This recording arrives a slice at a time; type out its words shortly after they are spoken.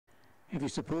Heavy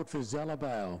support for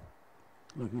Zalabale.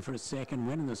 Looking for a second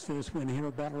win in this first win here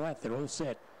at Ballarat. They're all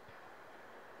set.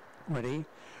 Ready,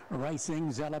 racing,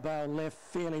 Zalabale left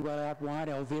fairly well out wide.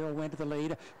 Elvira went to the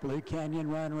lead. Blue Canyon,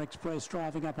 Rona Express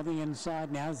driving up on the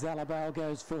inside now. Zalabale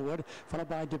goes forward, followed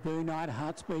by Debut Night,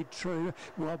 Heartsbeat True.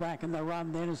 Well back in the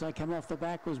run then as they come off the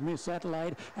back was Miss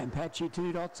Adelaide and Patchy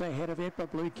 2 dots ahead of it,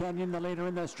 but Blue Canyon the leader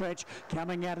in the stretch.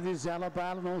 Coming out of this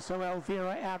Zalabale and also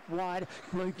Elvira out wide.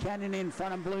 Blue Canyon in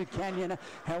front and Blue Canyon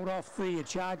held off the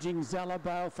charging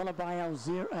Zalabale, followed by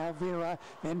Elvira,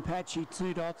 then Patchy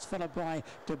 2 dots, followed by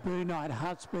Debut Night,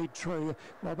 Heartsbeat True,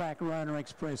 well back Rona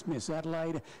Express, Miss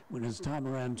Adelaide. Winners time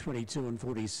around 22 and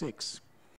 46.